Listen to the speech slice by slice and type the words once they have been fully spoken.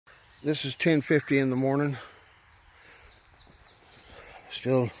This is 10:50 in the morning.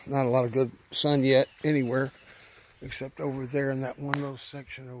 Still not a lot of good sun yet anywhere, except over there in that one little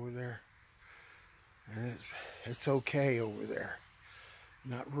section over there. And it's okay over there.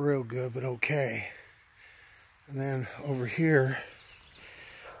 Not real good, but okay. And then over here,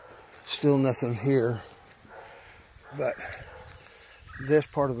 still nothing here. But this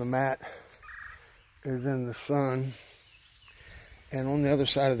part of the mat is in the sun. And on the other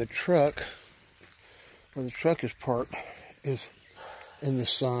side of the truck, where the truck is parked, is in the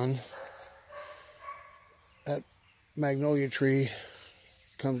sun. That magnolia tree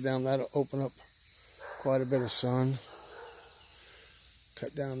comes down, that'll open up quite a bit of sun.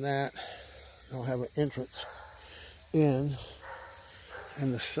 Cut down that, I'll have an entrance in,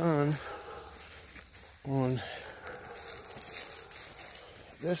 and the sun on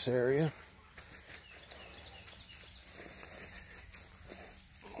this area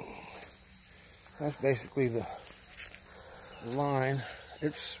that's basically the line.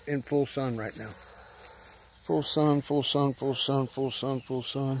 It's in full sun right now. Full sun, full sun, full sun, full sun, full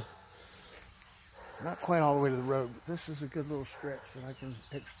sun. Not quite all the way to the road, but this is a good little stretch that I can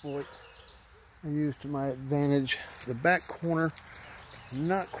exploit and use to my advantage. The back corner,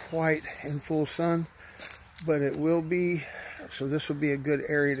 not quite in full sun, but it will be. So this will be a good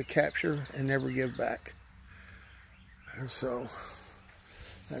area to capture and never give back. And so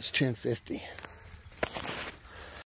that's 10:50.